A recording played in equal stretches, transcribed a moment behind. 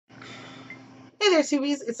Hey there,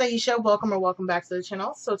 TVs. It's Aisha. Welcome or welcome back to the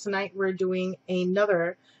channel. So tonight we're doing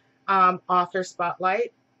another author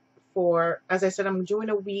spotlight for, as I said, I'm doing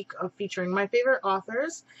a week of featuring my favorite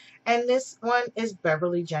authors, and this one is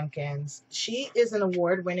Beverly Jenkins. She is an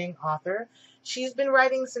award-winning author. She's been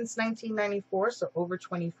writing since 1994, so over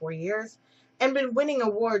 24 years, and been winning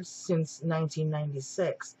awards since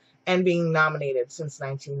 1996 and being nominated since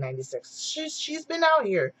 1996. She's been out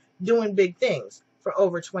here doing big things for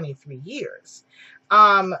over 23 years.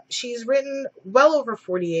 She's written well over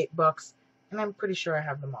 48 books, and I'm pretty sure I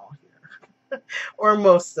have them all here, or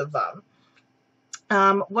most of them.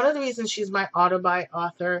 One of the reasons she's my autobi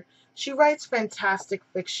author, she writes fantastic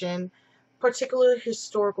fiction, particularly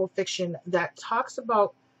historical fiction that talks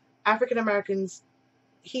about African Americans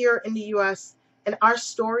here in the U.S. and our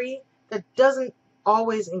story that doesn't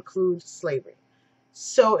always include slavery.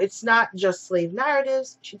 So it's not just slave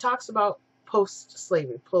narratives. She talks about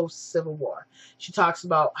post-slavery, post-Civil War. She talks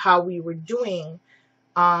about how we were doing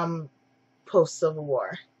post-Civil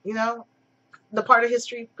War. You know, the part of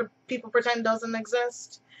history people pretend doesn't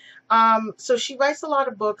exist. So she writes a lot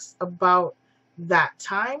of books about that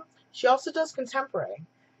time. She also does contemporary.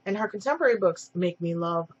 And her contemporary books make me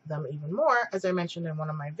love them even more, as I mentioned in one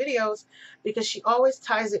of my videos, because she always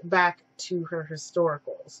ties it back to her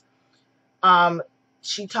historicals.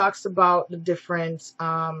 She talks about the different,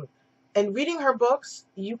 and reading her books,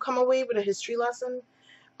 you come away with a history lesson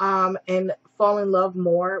and fall in love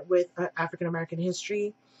more with African American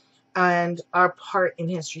history and our part in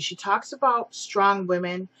history. She talks about strong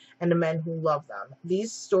women and the men who love them.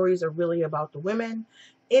 These stories are really about the women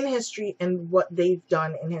in history and what they've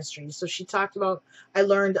done in history. So she talked about, I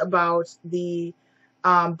learned about the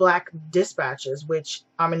Black Dispatches, which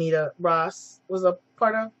Amanita Ross was a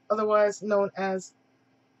part of, otherwise known as,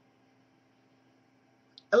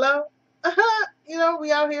 hello? You know,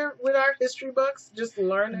 we out here with our history books, just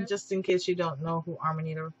learning. Just in case you don't know who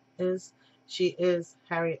Amanita is, she is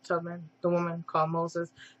Harriet Tubman, the woman called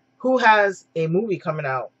Moses, who has a movie coming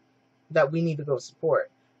out that we need to go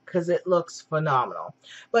support because it looks phenomenal.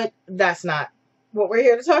 But that's not what we're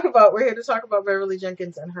here to talk about. We're here to talk about Beverly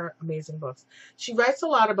Jenkins and her amazing books. She writes a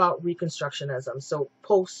lot about Reconstructionism, so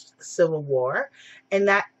post-Civil War, and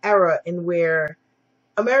that era in where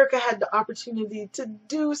America had the opportunity to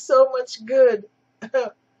do so much good,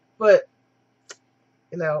 but,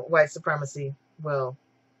 you know, white supremacy, well,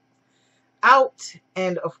 out.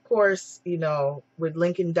 And of course, you know, with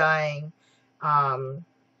Lincoln dying and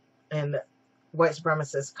white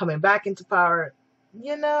supremacists coming back into power,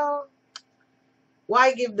 you know,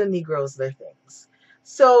 why give the Negroes their things?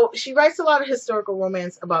 So she writes a lot of historical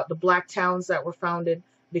romance about the black towns that were founded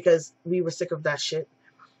because we were sick of that shit.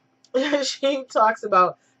 She talks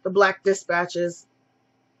about the Black Dispatches,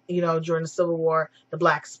 you know, during the Civil War, the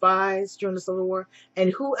Black Spies during the Civil War, and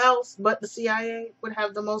who else but the CIA would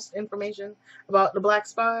have the most information about the Black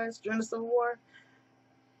Spies during the Civil War?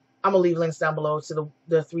 I'm going to leave links down below to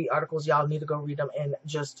the 3 articles. Y'all need to go read them and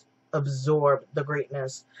just absorb the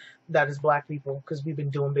greatness that is Black people, because we've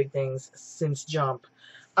been doing big things since jump.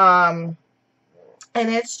 And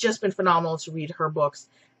it's just been phenomenal to read her books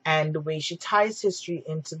and the way she ties history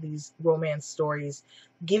into these romance stories,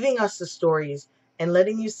 giving us the stories and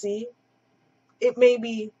letting you see it may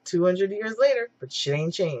be 200 years later, but shit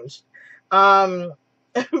ain't changed.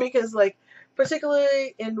 Because, like,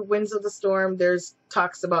 particularly in Winds of the Storm, there's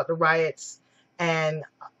talks about the riots and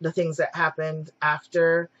the things that happened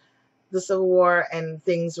after the Civil War and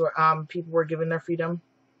things where people were given their freedom,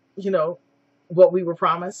 you know, what we were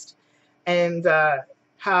promised, and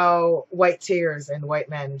how white tears and white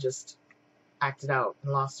men just acted out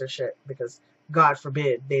and lost their shit because, God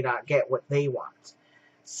forbid, they not get what they want.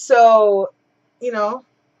 So, you know,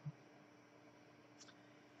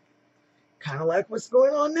 kind of like what's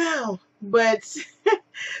going on now. But,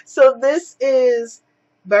 so this is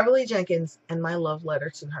Beverly Jenkins and my love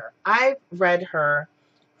letter to her. I've read her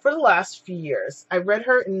for the last few years. I read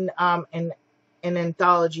her in an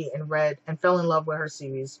anthology and read and fell in love with her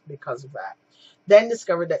series because of that. Then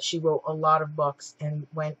discovered that she wrote a lot of books and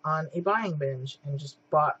went on a buying binge and just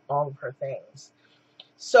bought all of her things.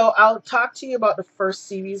 So I'll talk to you about the first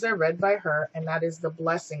series I read by her, and that is the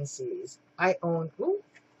Blessing series. I own,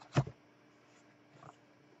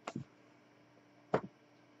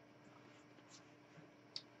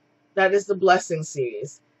 that is the Blessing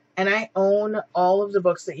series. And I own all of the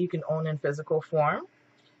books that you can own in physical form.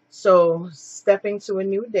 So, Stepping to a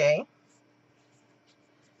New Day,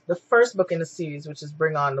 the first book in the series, which is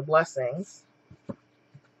Bring On the Blessings,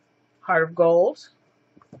 Heart of Gold,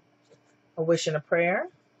 A Wish and a Prayer,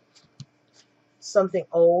 Something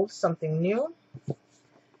Old, Something New,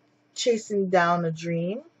 Chasing Down a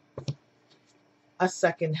Dream, A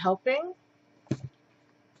Second Helping,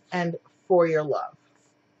 and For Your Love.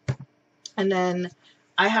 And then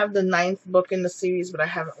I have the 9th book in the series, but I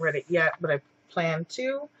haven't read it yet, but I plan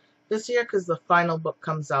to this year because the final book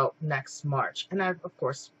comes out next March. And I've, of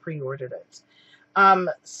course, pre-ordered it.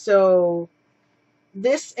 So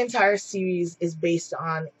this entire series is based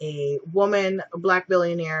on a woman, a black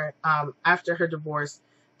billionaire, after her divorce,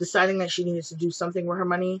 deciding that she needed to do something with her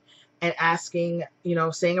money and asking,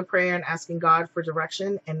 saying a prayer and asking God for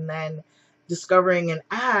direction, and then discovering an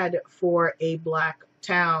ad for a black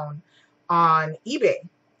town on eBay.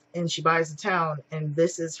 And she buys the town, and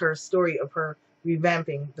this is her story of her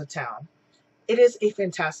revamping the town. It is a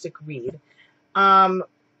fantastic read.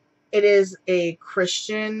 It is a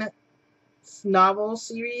Christian novel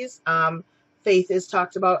series. Faith is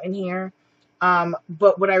talked about in here.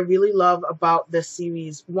 But what I really love about this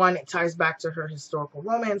series, one, it ties back to her historical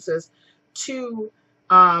romances. Two,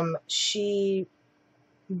 she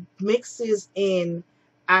mixes in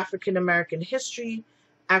African American history,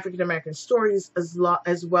 African American stories, as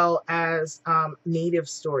well as Native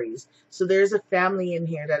stories. So there's a family in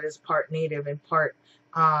here that is part Native and part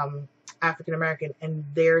African American, and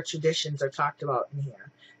their traditions are talked about in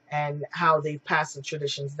here, and how they pass the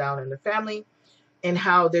traditions down in the family, and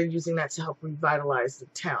how they're using that to help revitalize the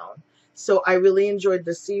town. So I really enjoyed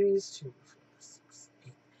the series. 2, 4, 6,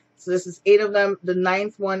 8. So this is 8 of them. The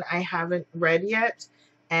 9th one I haven't read yet,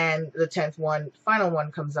 and the 10th one, final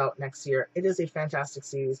one, comes out next year. It is a fantastic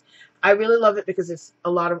series. I really love it because it's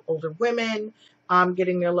a lot of older women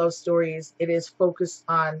getting their love stories. It is focused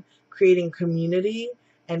on creating community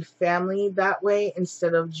and family that way,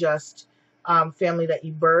 instead of just family that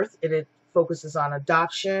you birth. It focuses on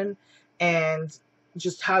adoption and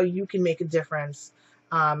just how you can make a difference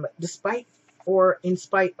despite or in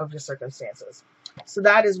spite of your circumstances. So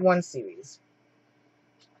that is one series.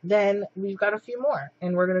 Then we've got a few more,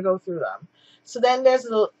 and we're going to go through them. So then there's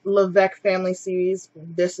the Levesque family series.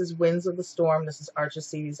 This is Winds of the Storm. This is Archer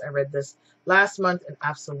series. I read this last month and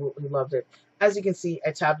absolutely loved it. As you can see,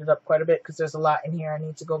 I tabbed it up quite a bit because there's a lot in here I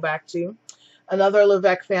need to go back to. Another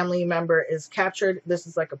Levesque family member is captured. This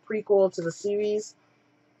is like a prequel to the series.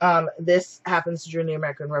 This happens during the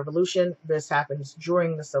American Revolution. This happens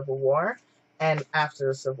during the Civil War and after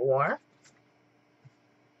the Civil War.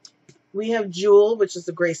 We have Jewel, which is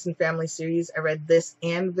the Grayson family series. I read this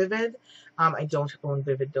and Vivid. I don't own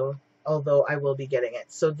Vivid though, although I will be getting it.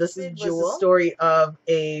 So this is Jewel, the story of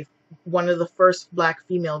one of the first black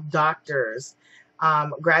female doctors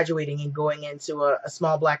graduating and going into a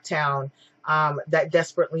small black town that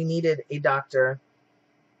desperately needed a doctor,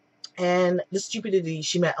 and the stupidity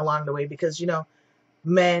she met along the way, because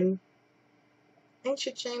men ain't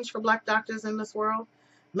shit changed for black doctors in this world.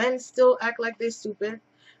 Men still act like they're stupid.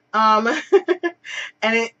 And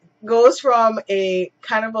it goes from a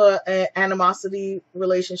kind of a animosity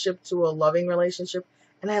relationship to a loving relationship,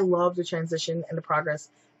 and I love the transition and the progress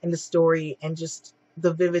and the story and just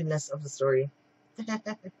the vividness of the story.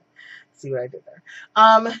 See what I did there.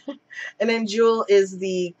 And then Jewel is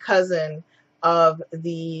the cousin of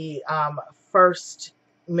the first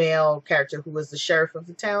male character, who was the sheriff of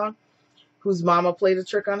the town, whose mama played a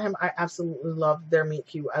trick on him. I absolutely loved their meet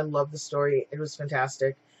cute. I love the story. It was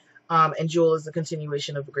fantastic. And Jewel is the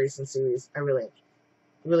continuation of the Grayson series. I really,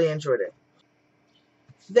 really enjoyed it.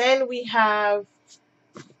 Then we have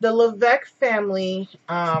the Levesque family.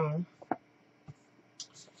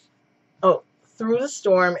 Through the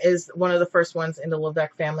Storm is one of the first ones in the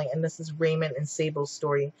Levesque family, and this is Raymond and Sable's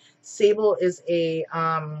story. Sable is a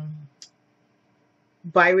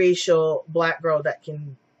biracial black girl that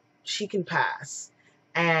can pass,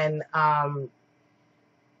 and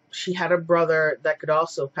she had a brother that could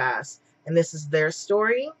also pass, and this is their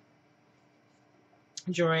story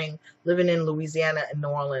during living in Louisiana and New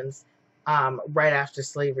Orleans right after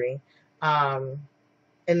slavery. And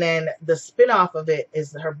then the spin-off of it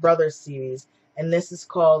is her brother's series, and this is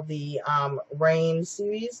called the Rain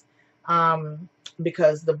series,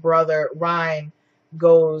 because the brother Ryan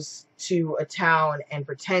goes to a town and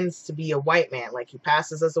pretends to be a white man, like he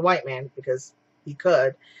passes as a white man because he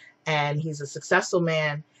could, and he's a successful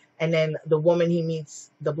man. And then the woman he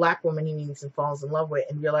meets, the black woman he meets and falls in love with,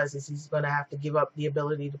 and realizes he's going to have to give up the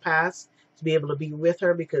ability to pass to be able to be with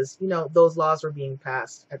her, because those laws were being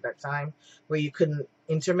passed at that time where you couldn't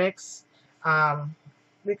intermix,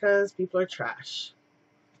 because people are trash,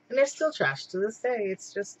 and they're still trash to this day.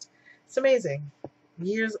 It's amazing.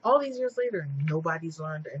 All these years later, nobody's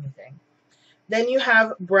learned anything. Then you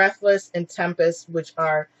have Breathless and Tempest, which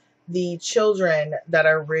are the children that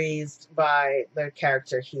are raised by the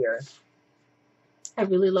character here. I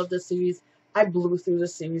really love this series. I blew through the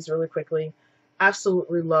series really quickly.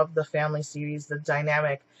 Absolutely love the family series, the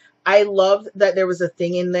dynamic. I loved that there was a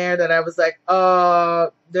thing in there that I was like,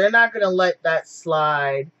 they're not going to let that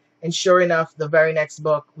slide. And sure enough, the very next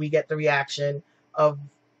book, we get the reaction of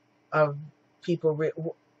people,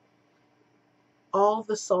 all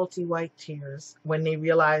the salty white tears when they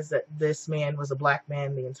realized that this man was a black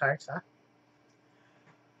man the entire time.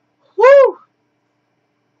 Woo!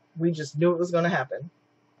 We just knew it was going to happen.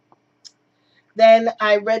 Then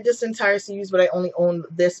I read this entire series, but I only owned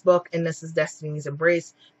this book, and this is Destiny's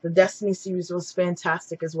Embrace. The Destiny series was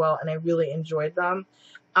fantastic as well, and I really enjoyed them.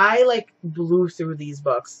 I blew through these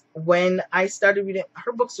books. When I started reading,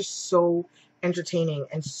 her books are so entertaining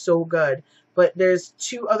and so good. But there's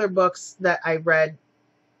 2 other books that I read,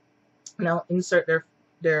 and I'll insert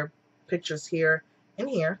their pictures here and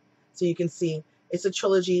here so you can see. It's a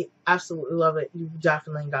trilogy. Absolutely love it. You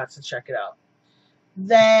definitely got to check it out.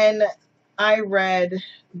 Then I read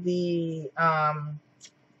the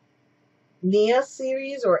NIA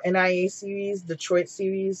series or NIA series, Detroit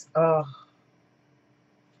series. Oh,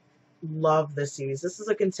 love this series. This is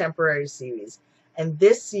a contemporary series. And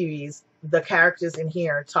this series, the characters in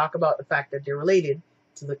here talk about the fact that they're related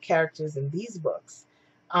to the characters in these books.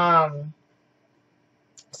 So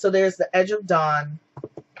there's The Edge of Dawn,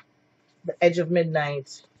 The Edge of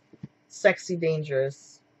Midnight, Sexy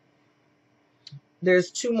Dangerous.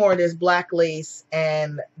 There's 2 more. There's Black Lace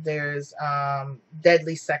and there's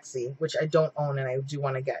Deadly Sexy, which I don't own and I do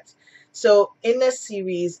want to get. So in this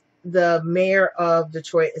series, the mayor of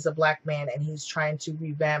Detroit is a black man and he's trying to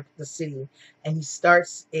revamp the city. And he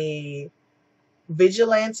starts a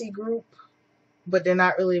vigilante group, but they're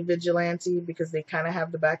not really a vigilante because they kind of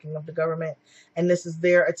have the backing of the government. And this is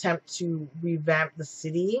their attempt to revamp the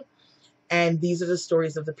city. And these are the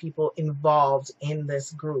stories of the people involved in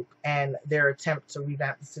this group and their attempt to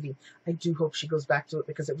revamp the city. I do hope she goes back to it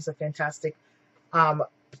because it was a fantastic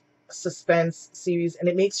suspense series. And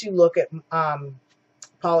it makes you look at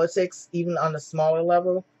politics, even on a smaller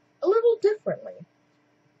level, a little differently.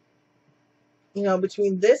 You know,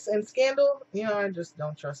 between this and Scandal, you know, I just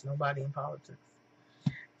don't trust nobody in politics.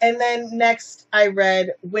 And then next, I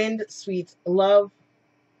read Wind, Sweet Love.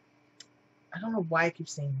 I don't know why I keep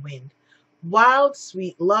saying wind. Wild,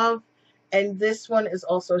 Sweet Love. And this one is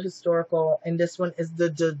also historical. And this one is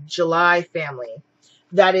the July family.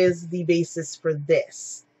 That is the basis for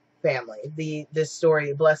this family, this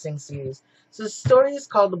story, Blessing series. So the story is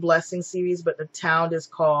called the Blessing series, but the town is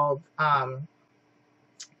called,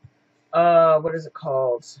 what is it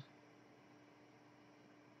called?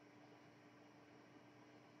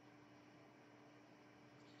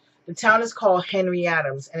 The town is called Henry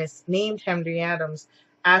Adams, and it's named Henry Adams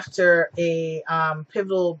after a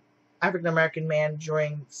pivotal African-American man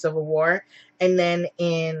during Civil War. And then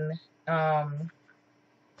in,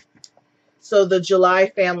 so the July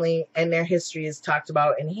family and their history is talked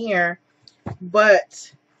about in here.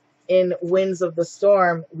 But in Winds of the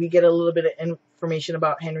Storm, we get a little bit of information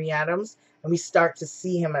about Henry Adams, and we start to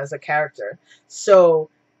see him as a character. So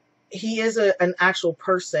he is an actual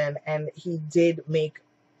person, and he did make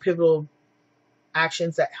pivotal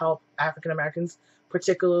actions that help African Americans,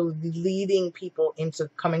 particularly leading people into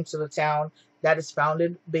coming to the town that is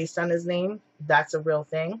founded based on his name. That's a real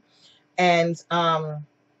thing. And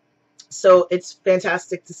so it's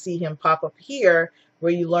fantastic to see him pop up here,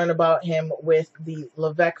 where you learn about him with the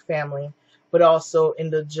Levesque family, but also in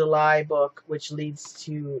the July book, which leads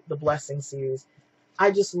to the Blessing series. I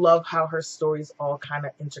just love how her stories all kind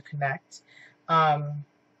of interconnect.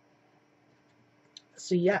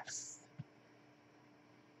 So yes.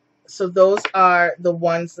 So those are the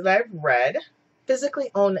ones that I've read. Physically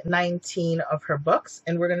own 19 of her books,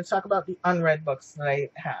 and we're going to talk about the unread books that I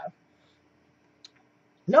have.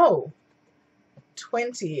 No,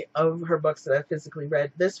 20 of her books that I physically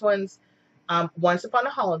read. This one's Once Upon a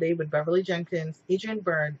Holiday with Beverly Jenkins, Adrian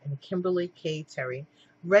Byrne, and Kimberly K. Terry.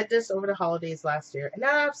 Read this over the holidays last year, and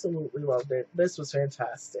I absolutely loved it. This was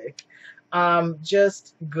fantastic.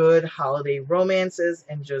 Just good holiday romances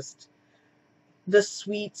and just the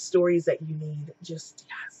sweet stories that you need. Just,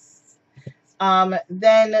 yes.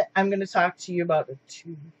 Then I'm going to talk to you about the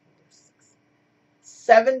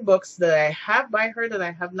 7 books that I have by her that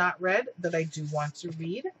I have not read that I do want to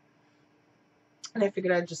read. And I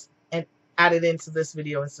figured I'd just add it into this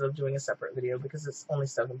video instead of doing a separate video because it's only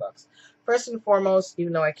 7 bucks. First and foremost,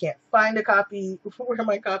 even though I can't find a copy where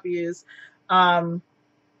my copy is, I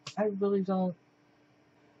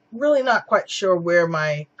really not quite sure where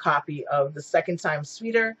my copy of The Second Time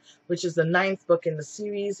Sweeter, which is the 9th book in the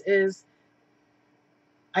series, is.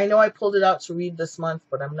 I know I pulled it out to read this month,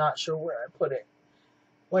 but I'm not sure where I put it.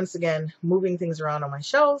 once again, moving things around on my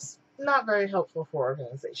shelves, not very helpful for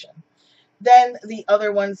organization. Then the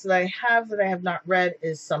other ones that I have not read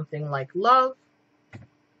is Something Like Love,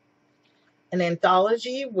 an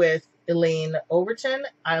anthology with Elaine Overton,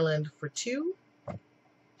 Island for Two.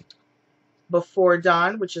 Before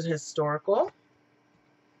Dawn, which is historical.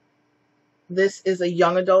 This is a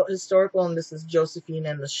young adult historical, and this is Josephine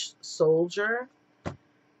and the Soldier.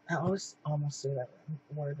 I always almost say that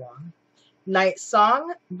word wrong. Night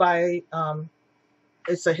Song by,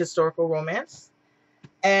 it's a historical romance.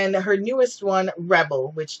 And her newest one,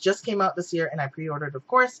 Rebel, which just came out this year, and I pre-ordered, of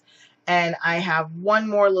course. And I have one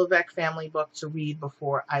more Levesque family book to read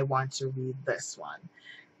before I want to read this one.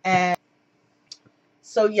 And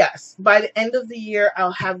so yes, by the end of the year,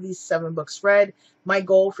 I'll have these 7 books read. My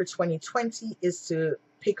goal for 2020 is to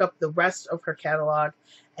pick up the rest of her catalog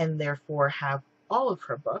and therefore have all of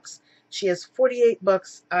her books. She has 48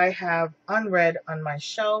 books. I have unread on my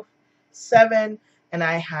shelf 7, and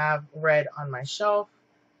I have read on my shelf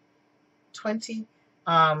 20.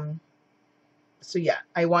 So yeah,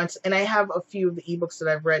 I have a few of the ebooks that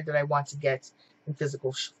I've read that I want to get in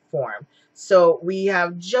physical form. So we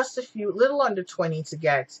have just little under 20 to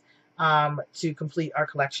get to complete our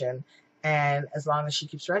collection. And as long as she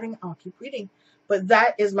keeps writing, I'll keep reading. But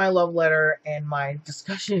that is my love letter and my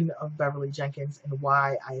discussion of Beverly Jenkins and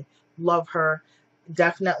why I love her.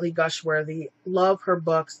 Definitely gush worthy. Love her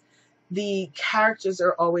books. The characters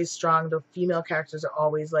are always strong. The female characters are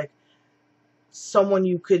always like someone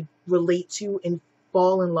you could relate to and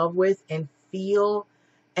fall in love with and feel,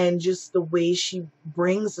 and just the way she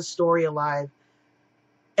brings the story alive.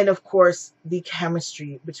 And of course, the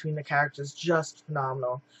chemistry between the characters, just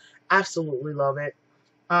phenomenal. Absolutely love it.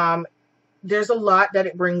 There's a lot that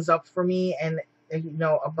it brings up for me, and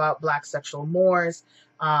about Black sexual mores,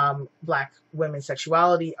 Black women's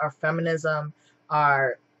sexuality, our feminism,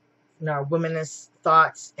 our womanist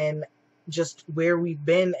thoughts, and just where we've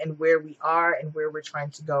been and where we are and where we're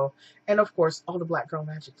trying to go. And of course, all the Black girl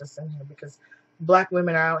magic that's in here, because Black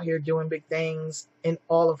women are out here doing big things in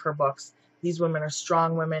all of her books. These women are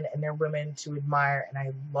strong women, and they're women to admire, and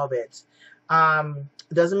I love it.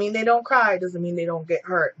 Doesn't mean they don't cry, doesn't mean they don't get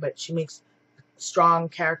hurt, but she makes strong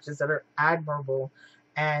characters that are admirable,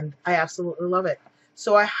 and I absolutely love it.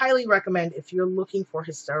 So I highly recommend, if you're looking for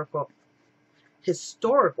historical,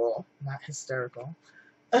 not hysterical,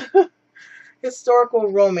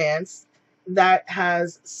 historical romance that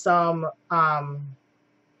has some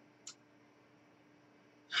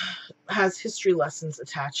has history lessons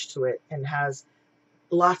attached to it and has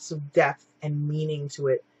lots of depth and meaning to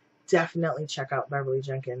it, definitely check out Beverly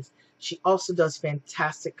Jenkins. She also does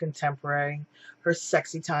fantastic contemporary. Her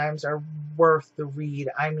sexy times are worth the read.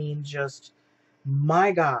 I mean, just,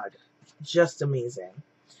 my God, just amazing.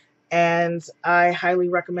 And I highly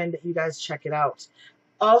recommend that you guys check it out.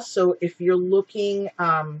 Also, if you're looking,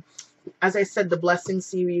 as I said, the Blessing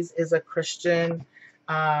series is a Christian,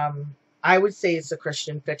 I would say it's a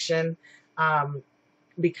Christian fiction,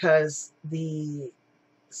 because the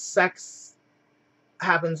sex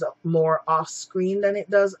happens more off screen than it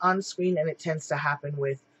does on screen, and it tends to happen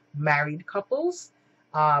with married couples,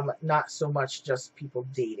 not so much just people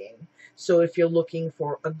dating. So if you're looking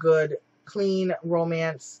for a good, clean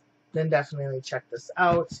romance, then definitely check this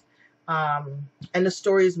out. And the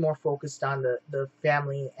story is more focused on the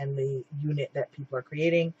family and the unit that people are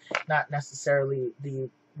creating, not necessarily the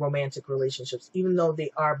romantic relationships, even though they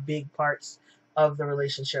are big parts of the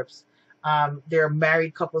relationships. There are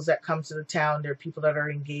married couples that come to the town. There are people that are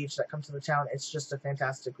engaged that come to the town. It's just a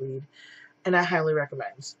fantastic read, and I highly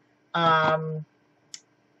recommend.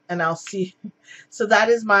 And I'll see. So that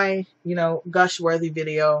is my, gush-worthy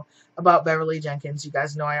video about Beverly Jenkins. You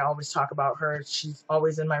guys know I always talk about her. She's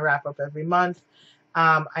always in my wrap-up every month.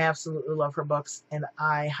 I absolutely love her books, and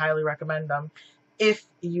I highly recommend them. I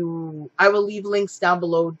will leave links down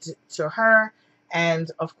below to her,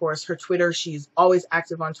 and of course her Twitter. She's always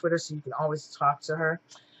active on Twitter, so you can always talk to her.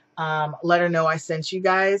 Let her know I sent you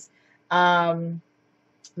guys. Not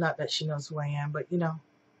that she knows who I am, but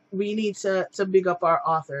we need to big up our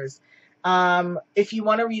authors. If you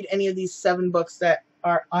want to read any of these 7 books that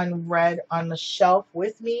are unread on the shelf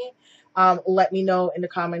with me, let me know in the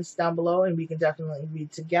comments down below, and we can definitely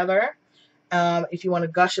read together. If you want to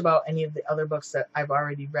gush about any of the other books that I've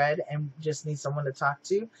already read and just need someone to talk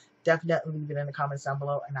to, definitely leave it in the comments down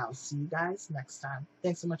below, and I'll see you guys next time.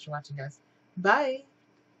 Thanks so much for watching, guys. Bye.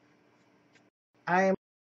 I am